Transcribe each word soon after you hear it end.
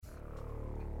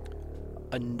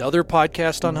Another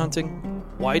podcast on hunting?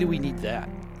 Why do we need that?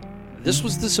 This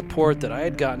was the support that I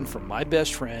had gotten from my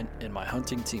best friend and my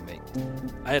hunting teammate.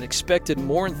 I had expected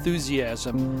more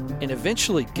enthusiasm and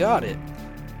eventually got it,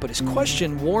 but his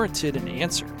question warranted an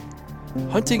answer.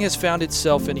 Hunting has found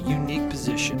itself in a unique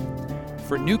position.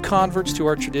 For new converts to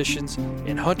our traditions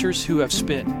and hunters who have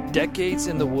spent decades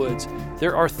in the woods,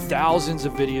 there are thousands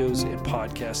of videos and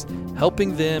podcasts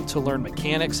helping them to learn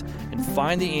mechanics and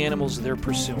find the animals they're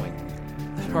pursuing.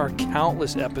 There are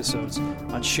countless episodes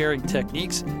on sharing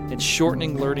techniques and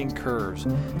shortening learning curves.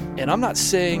 And I'm not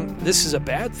saying this is a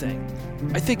bad thing.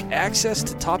 I think access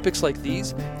to topics like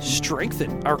these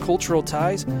strengthen our cultural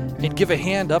ties and give a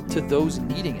hand up to those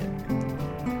needing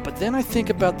it. But then I think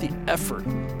about the effort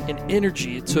and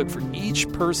energy it took for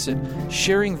each person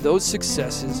sharing those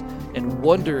successes and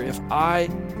wonder if I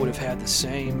would have had the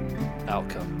same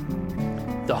outcome.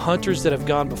 The hunters that have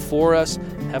gone before us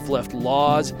have left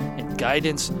laws and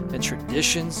guidance and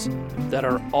traditions that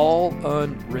are all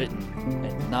unwritten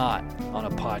and not on a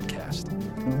podcast.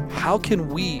 How can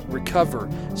we recover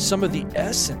some of the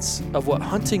essence of what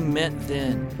hunting meant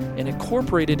then and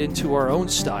incorporate it into our own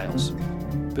styles?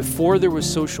 Before there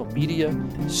was social media,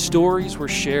 stories were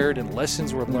shared and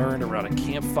lessons were learned around a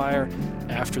campfire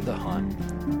after the hunt.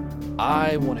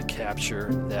 I want to capture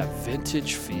that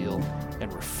vintage feel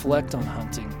and reflect on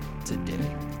hunting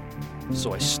today.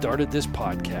 So I started this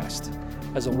podcast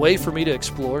as a way for me to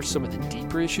explore some of the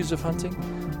deeper issues of hunting,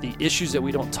 the issues that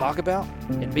we don't talk about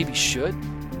and maybe should.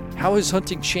 How has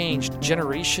hunting changed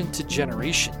generation to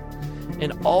generation?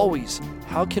 And always,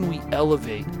 how can we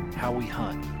elevate how we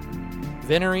hunt?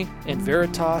 Venery and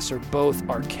Veritas are both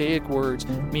archaic words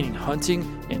meaning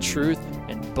hunting and truth,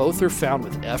 and both are found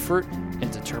with effort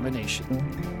and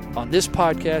determination. On this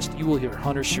podcast, you will hear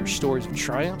hunters share stories of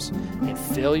triumphs and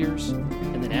failures,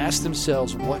 and then ask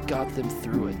themselves what got them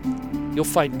through it. You'll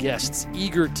find guests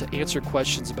eager to answer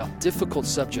questions about difficult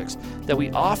subjects that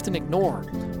we often ignore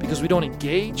because we don't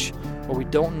engage or we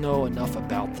don't know enough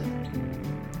about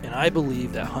them. And I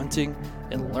believe that hunting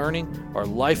and learning are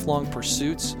lifelong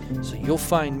pursuits, so you'll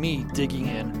find me digging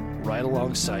in right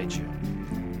alongside you.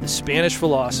 The Spanish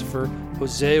philosopher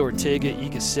Jose Ortega y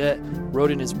Gasset wrote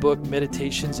in his book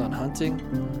Meditations on Hunting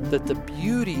that the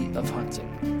beauty of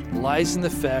hunting lies in the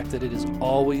fact that it is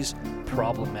always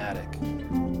problematic.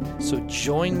 So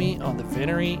join me on the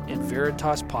Venery and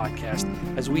Veritas podcast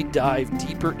as we dive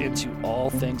deeper into all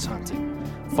things hunting.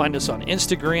 Find us on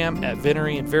Instagram at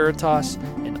Venery and Veritas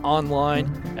and online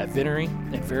at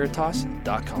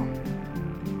veneryandveritas.com.